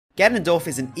Ganondorf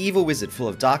is an evil wizard full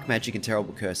of dark magic and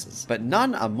terrible curses, but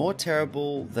none are more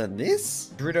terrible than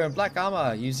this. Gerudo in black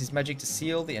armor used his magic to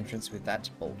seal the entrance with that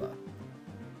boulder.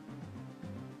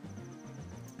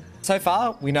 So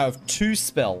far, we know of 2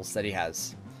 spells that he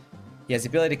has. He has the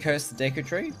ability to curse the Deku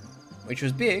Tree, which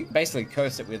was big. Basically,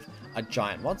 curse it with a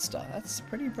giant monster. That's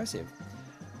pretty impressive.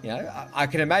 You know, I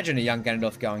can imagine a young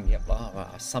Ganondorf going, yep,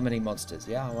 summoning monsters.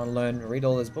 Yeah, I want to learn, read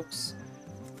all those books.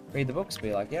 Read the books,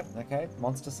 be like, yep, okay,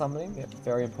 monster summoning, yep,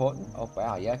 very important. Oh,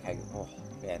 wow, yeah, okay. Oh,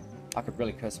 man, I could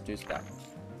really curse Zeus back.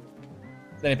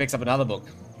 Then he picks up another book.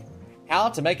 How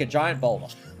to make a giant boulder.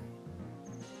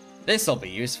 This'll be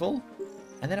useful.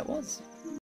 And then it was.